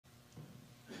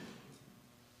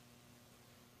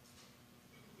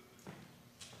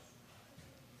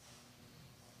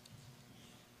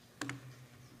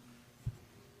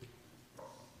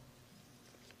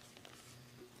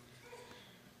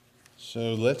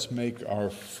So let's make our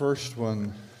first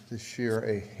one this year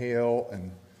a hale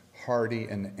and hearty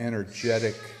and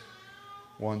energetic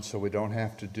one so we don't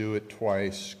have to do it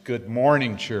twice. Good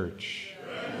morning, church.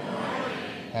 Good morning.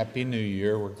 Happy New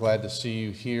Year. We're glad to see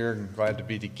you here and glad to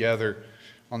be together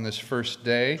on this first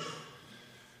day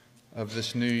of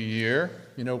this new year.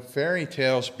 You know, fairy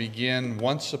tales begin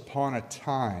once upon a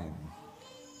time,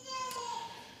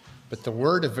 but the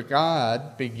Word of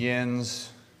God begins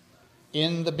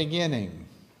in the beginning.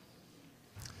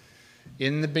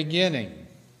 In the beginning,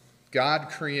 God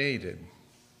created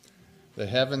the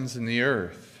heavens and the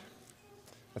earth.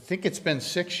 I think it's been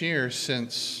 6 years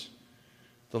since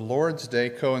the Lord's Day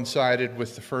coincided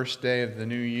with the first day of the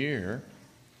new year.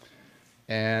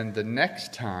 And the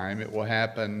next time it will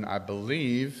happen, I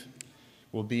believe,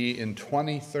 will be in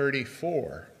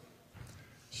 2034.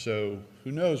 So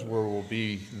who knows where we'll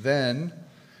be then.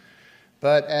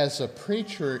 But as a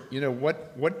preacher, you know,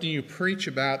 what do you preach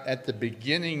about at the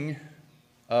beginning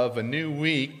of a new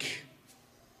week,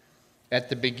 at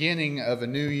the beginning of a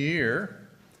new year?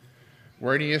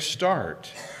 Where do you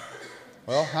start?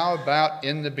 Well, how about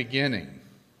in the beginning?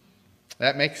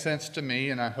 That makes sense to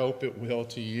me, and I hope it will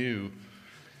to you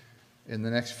in the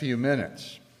next few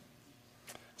minutes.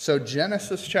 So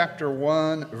Genesis chapter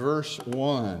 1, verse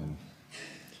 1.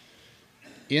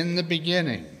 In the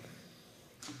beginning.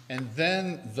 And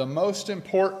then the most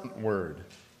important word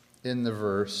in the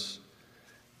verse,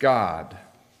 God.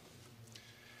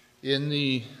 In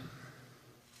the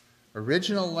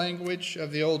original language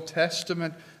of the Old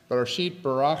Testament, Bereshit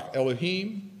bara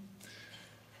Elohim,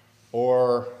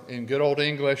 or in good old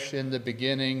English, in the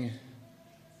beginning,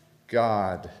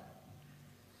 God.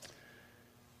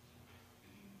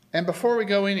 And before we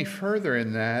go any further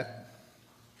in that,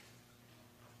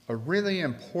 a really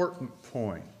important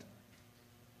point.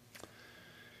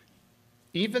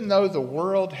 Even though the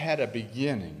world had a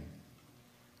beginning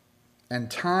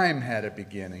and time had a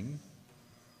beginning,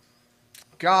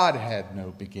 God had no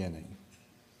beginning.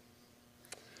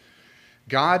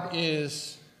 God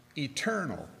is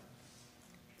eternal.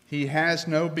 He has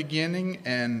no beginning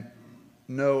and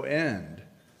no end.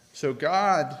 So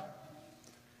God,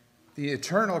 the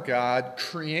eternal God,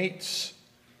 creates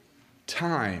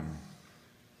time.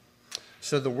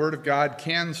 So the Word of God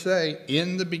can say,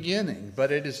 in the beginning,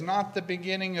 but it is not the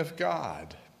beginning of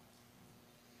God.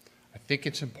 I think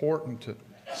it's important to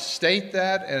state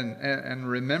that and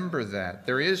remember that.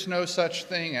 There is no such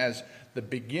thing as the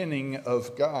beginning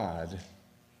of God.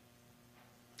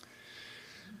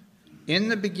 In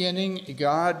the beginning,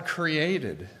 God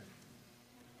created.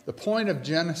 The point of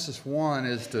Genesis 1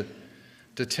 is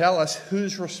to tell us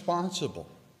who's responsible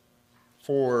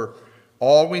for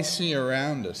all we see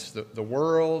around us, the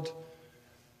world,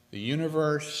 the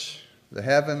universe, the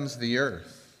heavens, the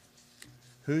earth.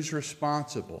 Who's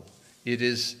responsible? It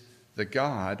is the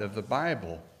God of the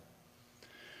Bible.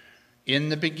 In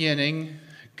the beginning,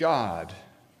 God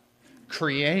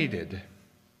created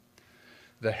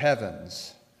the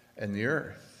heavens and the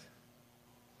earth.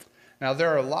 Now, there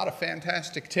are a lot of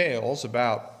fantastic tales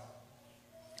about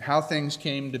how things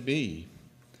came to be.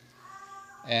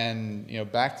 And, you know,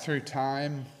 back through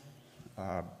time,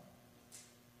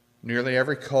 nearly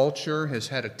every culture has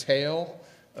had a tale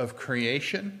of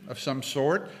creation of some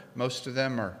sort. Most of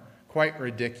them are quite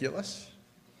ridiculous.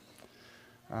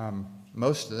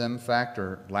 Most of them, in fact,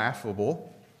 are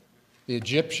laughable. The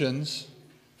Egyptians,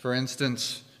 for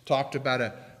instance, talked about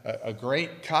a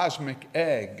great cosmic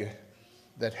egg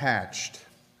that hatched.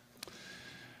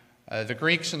 The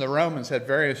Greeks and the Romans had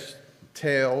various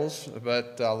tales,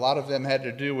 but a lot of them had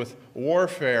to do with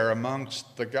warfare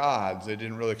amongst the gods. They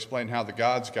didn't really explain how the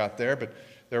gods got there, but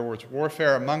there was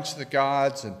warfare amongst the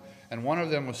gods, and one of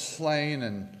them was slain,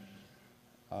 and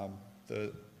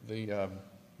the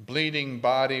bleeding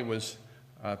body was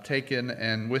taken,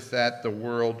 and with that the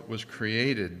world was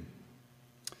created.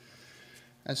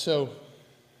 And so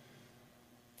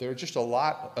there are just a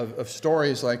lot of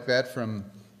stories like that from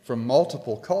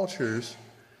multiple cultures.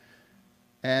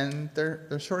 And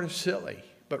they're sort of silly.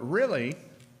 But really,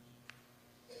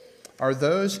 are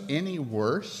those any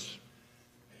worse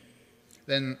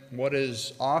than what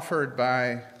is offered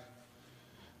by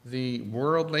the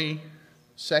worldly,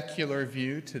 secular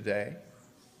view today?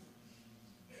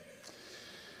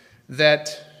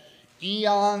 That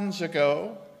eons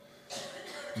ago,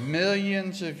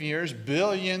 millions of years,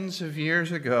 billions of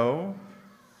years ago,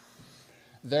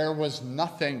 there was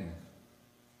nothing.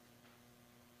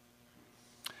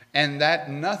 And that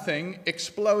nothing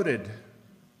exploded.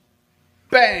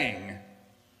 Bang!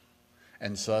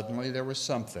 And suddenly there was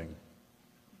something.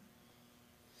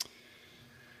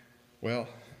 Well,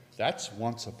 That's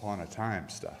once upon a time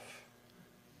stuff.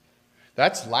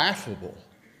 That's laughable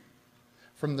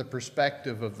from the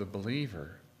perspective of the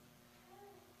believer.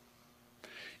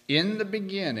 In the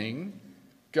beginning,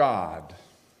 God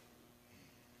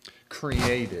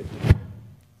created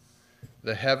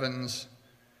the heavens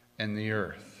and the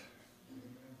earth.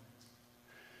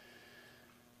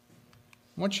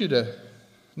 I want you to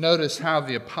notice how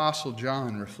the Apostle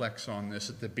John reflects on this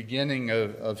at the beginning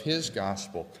of his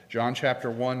gospel. John chapter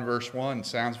 1, verse 1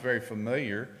 sounds very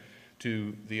familiar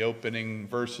to the opening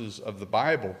verses of the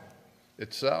Bible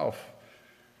itself.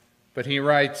 But he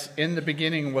writes, "In the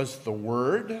beginning was the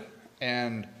Word,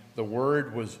 and the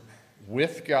Word was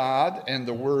with God, and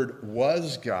the Word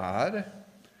was God.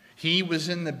 He was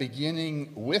in the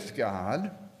beginning with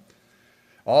God.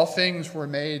 All things were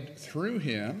made through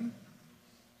him,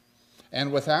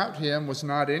 and without him was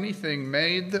not anything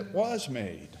made that was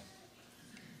made."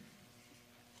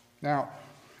 Now,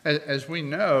 as we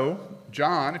know,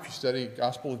 John, if you study the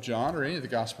Gospel of John or any of the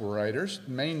Gospel writers,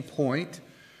 main point,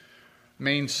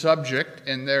 main subject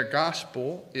in their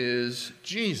Gospel is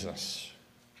Jesus.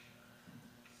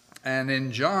 And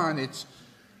in John, it's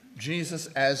Jesus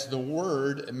as the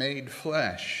Word made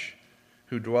flesh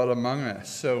who dwelt among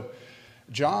us. So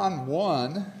John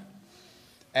 1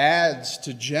 adds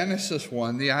to Genesis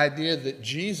 1 the idea that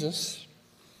Jesus,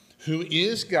 who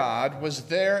is God, was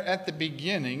there at the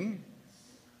beginning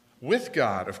with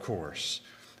God, of course.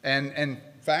 And in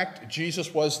fact,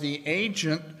 Jesus was the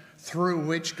agent through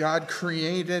which God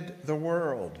created the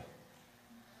world.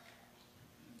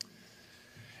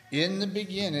 In the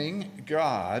beginning,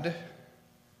 God.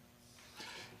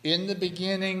 In the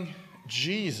beginning,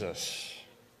 Jesus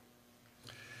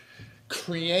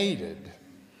created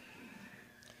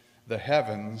the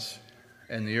heavens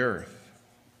and the earth.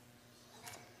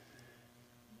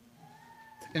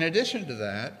 In addition to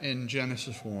that, in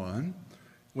Genesis 1,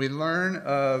 we learn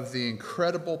of the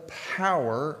incredible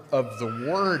power of the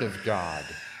Word of God.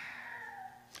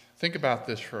 Think about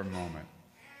this for a moment.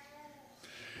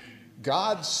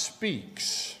 God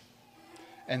speaks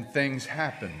and things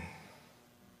happen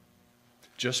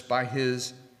just by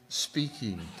his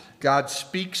speaking. God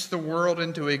speaks the world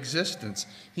into existence.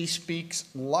 He speaks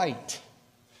light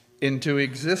into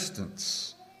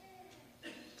existence.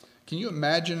 Can you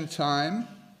imagine a time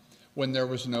when there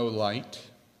was no light?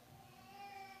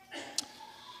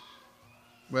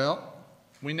 Well,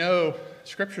 we know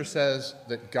Scripture says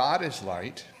that God is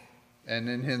light, and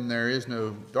in him there is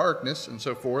no darkness, and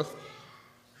so forth.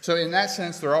 So in that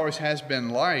sense, there always has been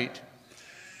light.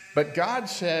 But God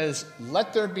says,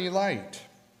 "Let there be light."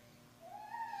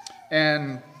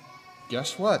 And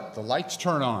guess what? The lights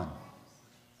turn on.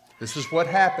 This is what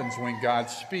happens when God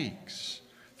speaks.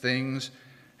 Things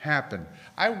happen.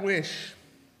 I wish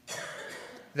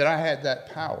that I had that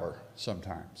power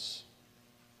sometimes.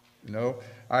 You know,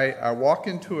 I walk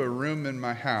into a room in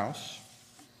my house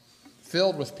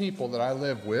filled with people that I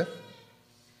live with,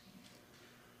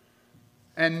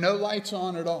 and no lights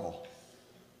on at all.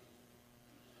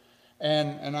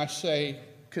 And I say,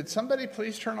 "Could somebody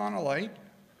please turn on a light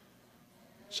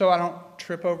so I don't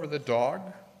trip over the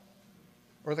dog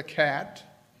or the cat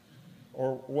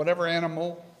or whatever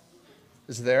animal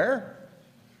is there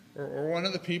or one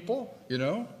of the people, you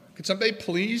know? Could somebody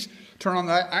please turn on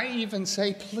the light?" I even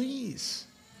say, "Please."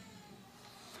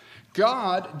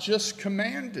 God just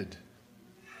commanded.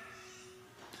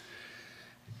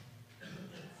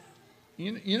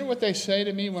 You know what they say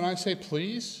to me when I say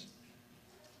please?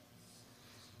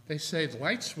 They say, "The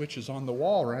light switch is on the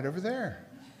wall right over there."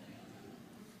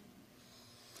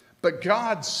 But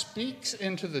God speaks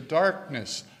into the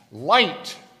darkness,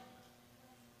 "Light."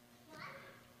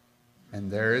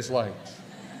 And there is light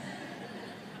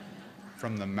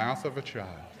from the mouth of a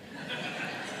child.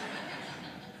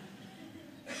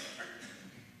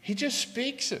 He just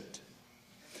speaks it,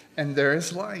 and there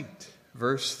is light.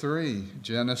 Verse 3,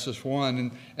 Genesis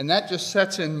 1. And that just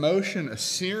sets in motion a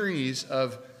series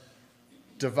of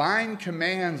divine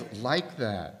commands like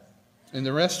that. In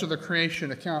the rest of the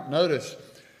creation account, notice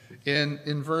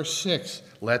in verse 6,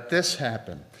 "Let this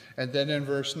happen." And then in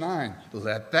verse 9,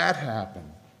 "Let that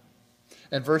happen."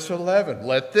 And verse 11,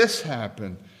 "Let this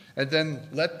happen." And then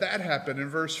 "Let that happen" in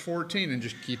verse 14, and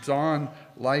just keeps on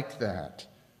like that.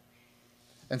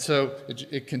 And so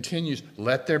it continues,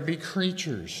 "Let there be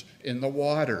creatures in the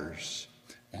waters."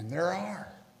 And there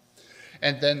are.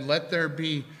 And then "Let there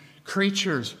be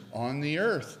creatures on the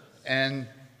earth." And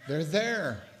they're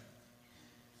there.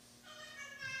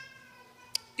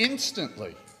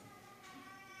 Instantly.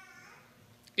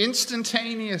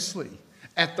 Instantaneously.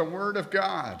 At the word of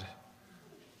God.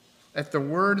 At the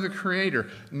word of the Creator.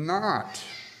 Not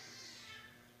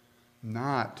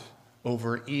not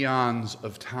over eons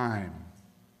of time,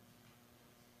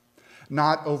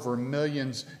 not over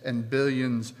millions and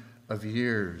billions of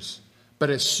years, but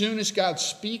as soon as God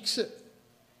speaks it.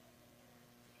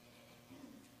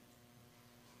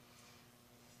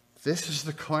 This is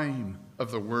the claim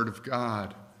of the Word of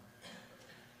God.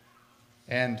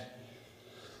 And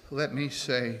let me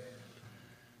say,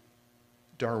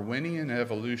 Darwinian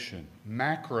evolution,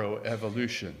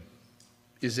 macroevolution,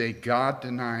 is a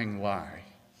God-denying lie.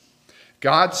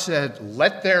 God said,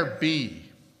 "Let there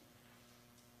be."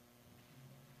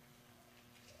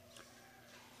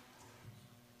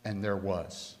 And there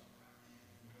was.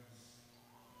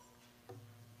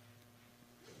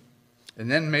 And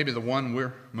then maybe the one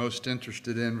we're most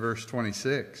interested in, verse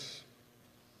 26.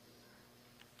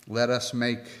 Let us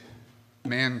make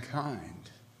mankind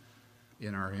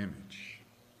in our image.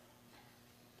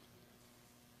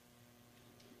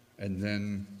 And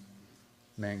then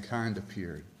mankind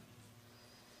appeared.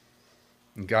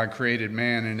 And God created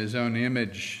man in his own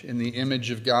image. In the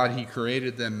image of God, he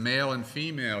created them. Male and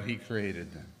female, he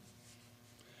created them.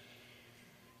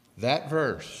 That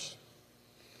verse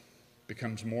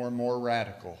becomes more and more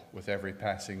radical with every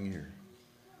passing year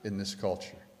in this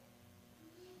culture.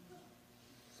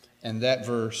 And that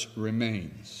verse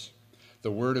remains.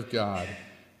 The Word of God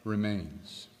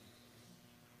remains.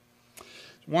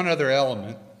 One other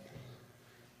element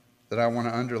that I want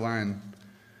to underline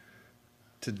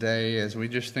today as we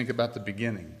just think about the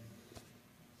beginning.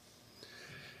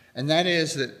 And that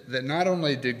is that not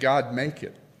only did God make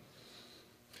it,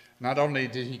 not only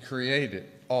did he create it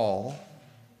all,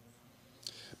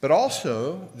 but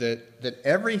also that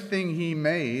everything he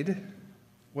made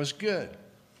was good.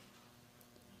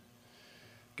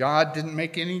 God didn't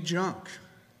make any junk.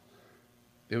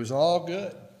 It was all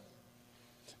good,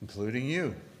 including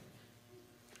you,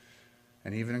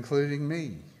 and even including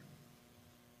me.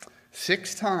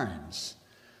 6 times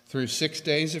through 6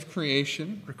 days of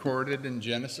creation, recorded in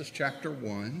Genesis chapter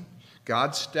 1,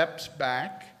 God steps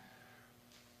back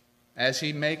as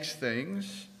he makes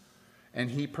things,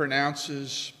 and he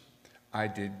pronounces, "I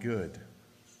did good.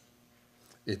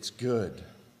 It's good."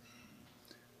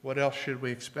 What else should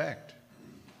we expect?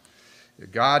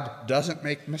 God doesn't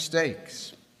make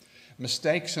mistakes.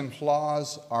 Mistakes and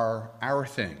flaws are our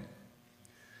thing.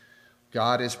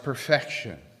 God is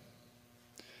perfection.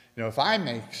 You know, if I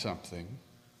make something,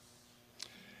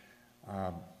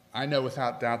 I know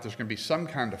without doubt there's going to be some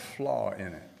kind of flaw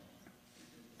in it.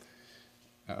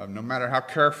 No matter how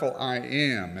careful I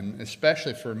am, and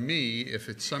especially for me, if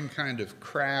it's some kind of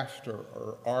craft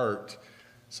or art,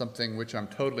 something which I'm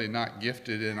totally not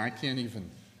gifted in, I can't even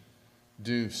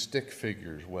do stick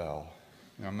figures well.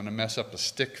 You know, I'm going to mess up the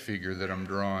stick figure that I'm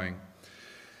drawing.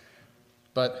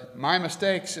 But my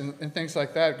mistakes and things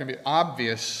like that are going to be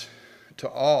obvious to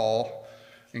all,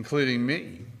 including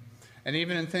me. And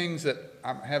even in things that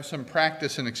I have some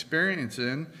practice and experience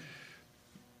in,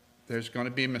 there's going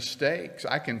to be mistakes.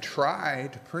 I can try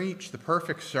to preach the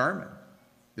perfect sermon.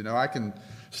 You know, I can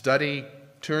study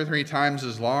 2 or 3 times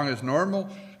as long as normal.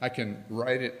 I can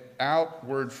write it out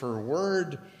word for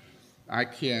word. I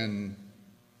can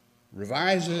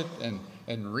revise it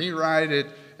and rewrite it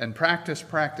and practice,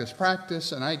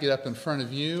 and I get up in front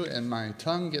of you and my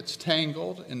tongue gets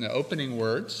tangled in the opening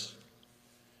words,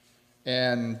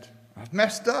 and I've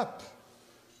messed up.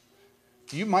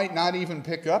 You might not even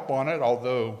pick up on it,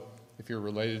 although if you're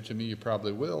related to me, you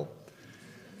probably will.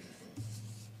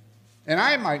 And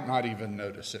I might not even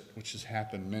notice it, which has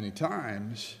happened many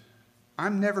times.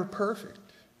 I'm never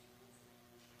perfect.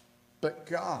 But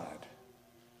God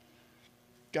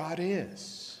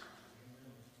is.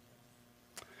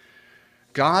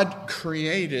 God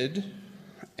created,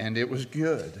 and it was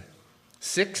good.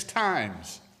 6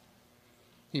 times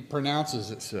he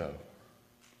pronounces it so.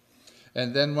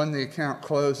 And then when the account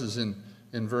closes in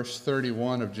verse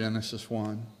 31 of Genesis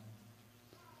 1,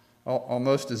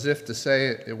 almost as if to say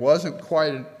it wasn't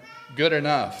quite good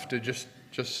enough to just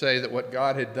say that what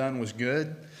God had done was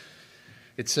good.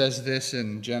 It says this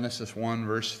in Genesis 1,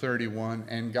 verse 31,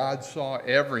 "And God saw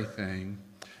everything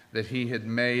that he had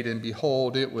made, and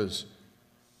behold, it was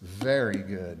very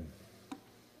good."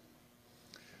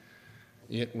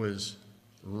 It was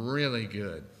really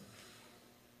good.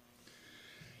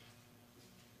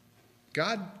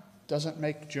 God doesn't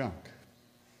make junk.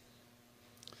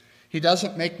 He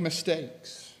doesn't make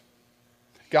mistakes.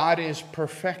 God is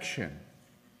perfection.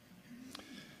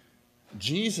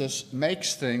 Jesus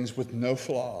makes things with no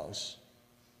flaws.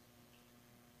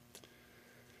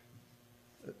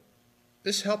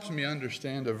 This helps me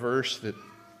understand a verse that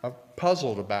I've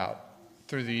puzzled about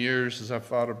through the years as I've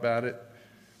thought about it.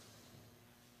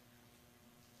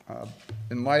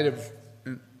 In light of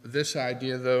this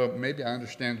idea, though, maybe I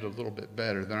understand it a little bit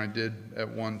better than I did at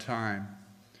one time.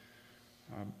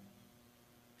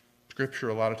 Scripture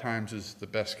a lot of times is the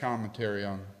best commentary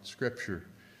on Scripture.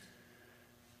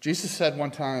 Jesus said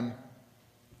one time,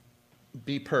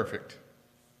 "Be perfect."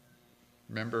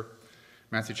 Remember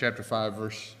Matthew chapter 5,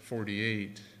 verse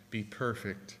 48, "Be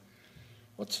perfect."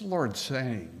 What's the Lord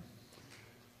saying?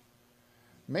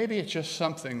 Maybe it's just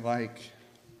something like,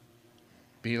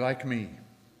 "Be like me."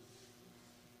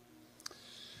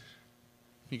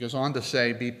 He goes on to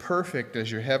say, "Be perfect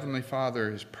as your heavenly Father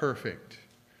is perfect."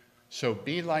 So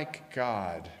be like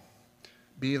God.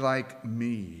 Be like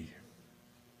me.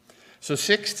 So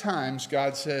 6 times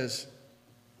God says,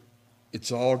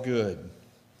 it's all good.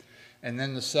 And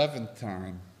then the 7th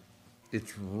time,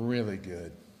 it's really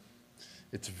good.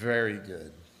 It's very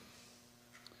good.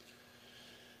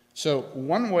 So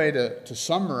one way to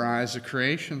summarize the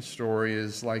creation story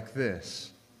is like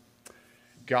this.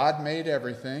 God made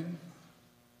everything,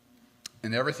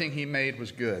 and everything he made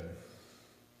was good.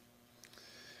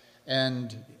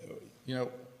 And,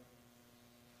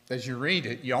 as you read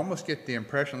it, you almost get the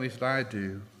impression, at least I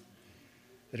do,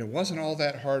 that it wasn't all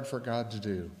that hard for God to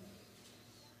do.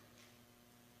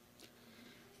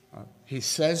 He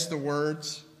says the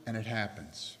words, and it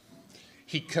happens.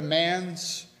 He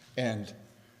commands, and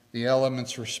the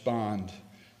elements respond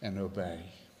and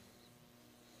obey.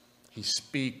 He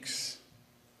speaks,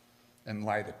 and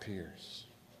light appears.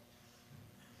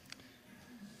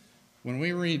 When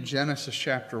we read Genesis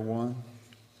chapter 1,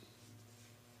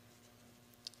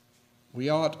 we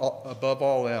ought, above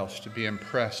all else, to be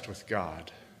impressed with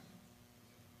God.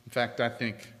 In fact, I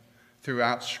think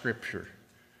throughout Scripture,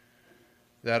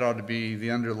 that ought to be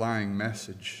the underlying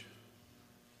message.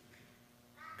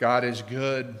 God is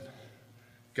good.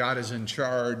 God is in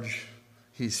charge.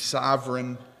 He's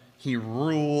sovereign. He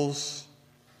rules.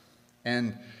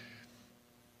 And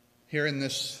here in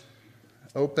this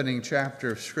opening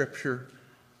chapter of Scripture,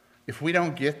 if we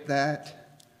don't get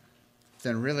that,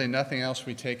 then really nothing else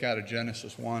we take out of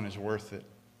Genesis 1 is worth it.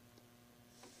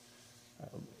 A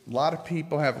lot of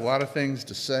people have a lot of things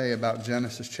to say about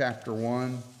Genesis chapter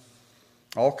 1,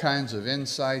 all kinds of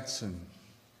insights and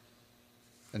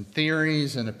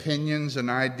theories and opinions and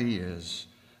ideas.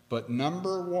 But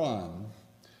number one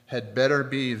had better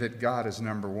be that God is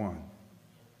number one.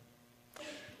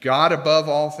 God above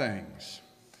all things.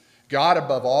 God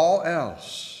above all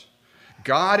else.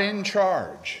 God in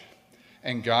charge.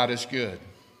 And God is good.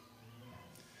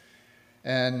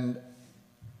 And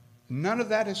none of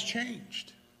that has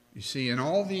changed. You see, in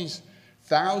all these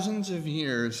thousands of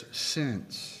years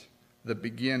since the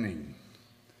beginning,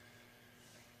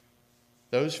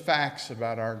 those facts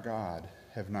about our God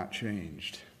have not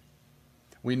changed.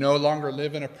 We no longer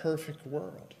live in a perfect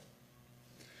world.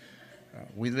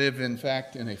 We live, in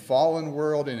fact, in a fallen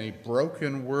world, in a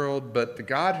broken world, but the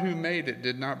God who made it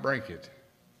did not break it.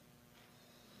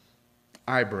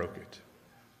 I broke it.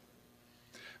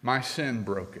 My sin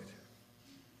broke it.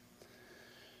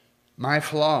 My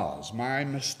flaws, my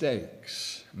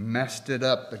mistakes messed it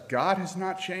up, but God has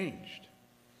not changed.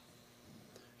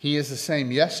 He is the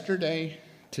same yesterday,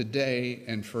 today,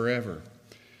 and forever.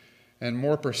 And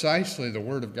more precisely, the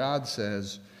Word of God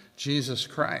says Jesus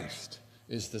Christ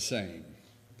is the same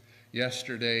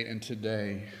yesterday and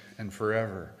today and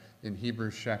forever in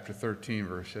Hebrews chapter 13,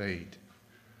 verse 8.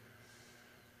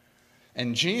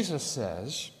 And Jesus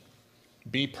says,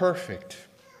 be perfect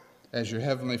as your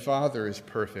heavenly Father is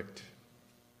perfect.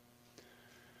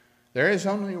 There is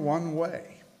only one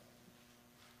way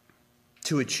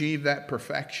to achieve that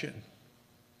perfection.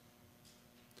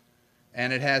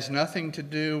 And it has nothing to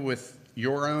do with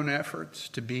your own efforts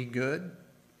to be good,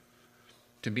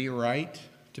 to be right,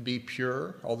 to be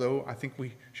pure, although I think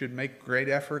we should make great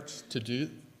efforts to do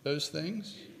those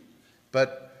things.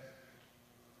 But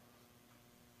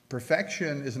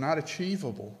perfection is not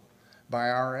achievable by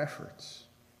our efforts.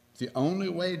 The only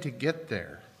way to get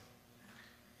there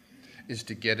is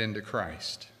to get into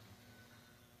Christ.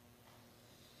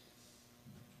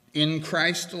 In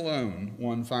Christ alone,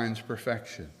 one finds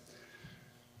perfection.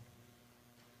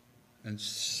 And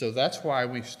so that's why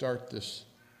we start this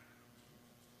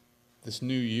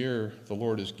new year the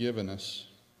Lord has given us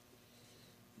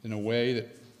in a way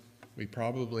that we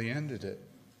probably ended it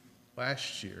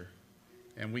last year.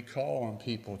 And we call on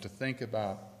people to think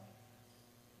about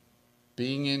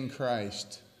being in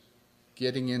Christ,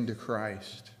 getting into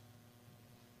Christ.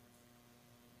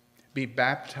 Be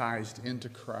baptized into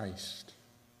Christ.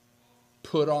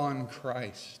 Put on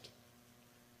Christ.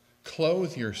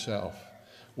 Clothe yourself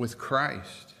with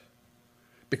Christ.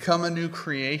 Become a new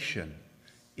creation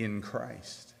in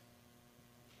Christ.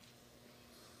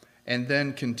 and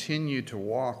then continue to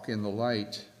walk in the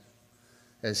light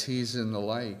as he's in the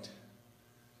light,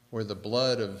 where the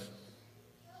blood of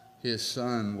his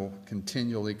Son will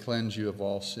continually cleanse you of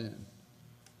all sin.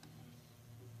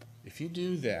 If you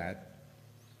do that,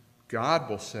 God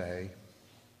will say,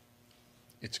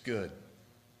 it's good.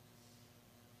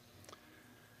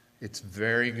 It's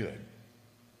very good.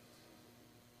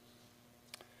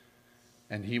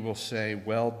 And he will say,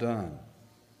 well done,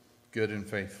 good and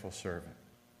faithful servant.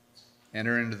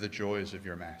 Enter into the joys of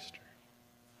your master.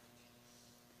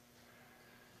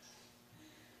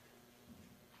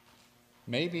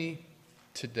 Maybe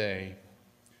today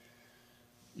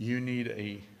you need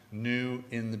a new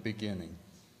in the beginning,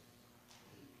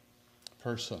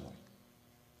 personally.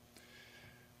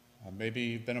 Maybe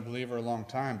you've been a believer a long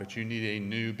time, but you need a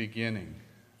new beginning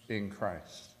in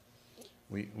Christ.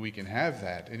 We can have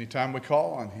that anytime we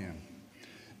call on him.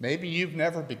 Maybe you've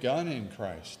never begun in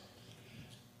Christ.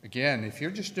 Again, if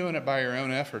you're just doing it by your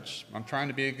own efforts, I'm trying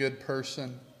to be a good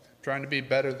person, trying to be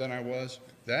better than I was,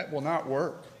 that will not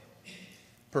work.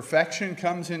 Perfection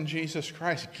comes in Jesus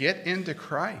Christ. Get into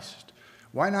Christ.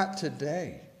 Why not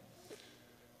today?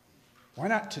 Why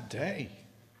not today?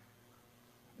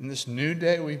 In this new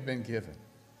day we've been given,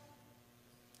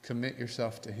 commit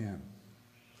yourself to him.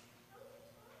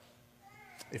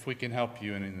 If we can help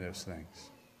you in any of those things,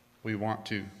 we want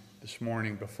to this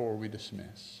morning before we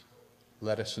dismiss.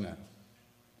 Let us know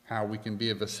how we can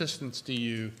be of assistance to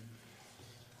you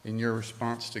in your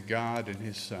response to God and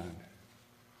his Son.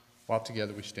 While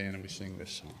together we stand and we sing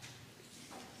this song.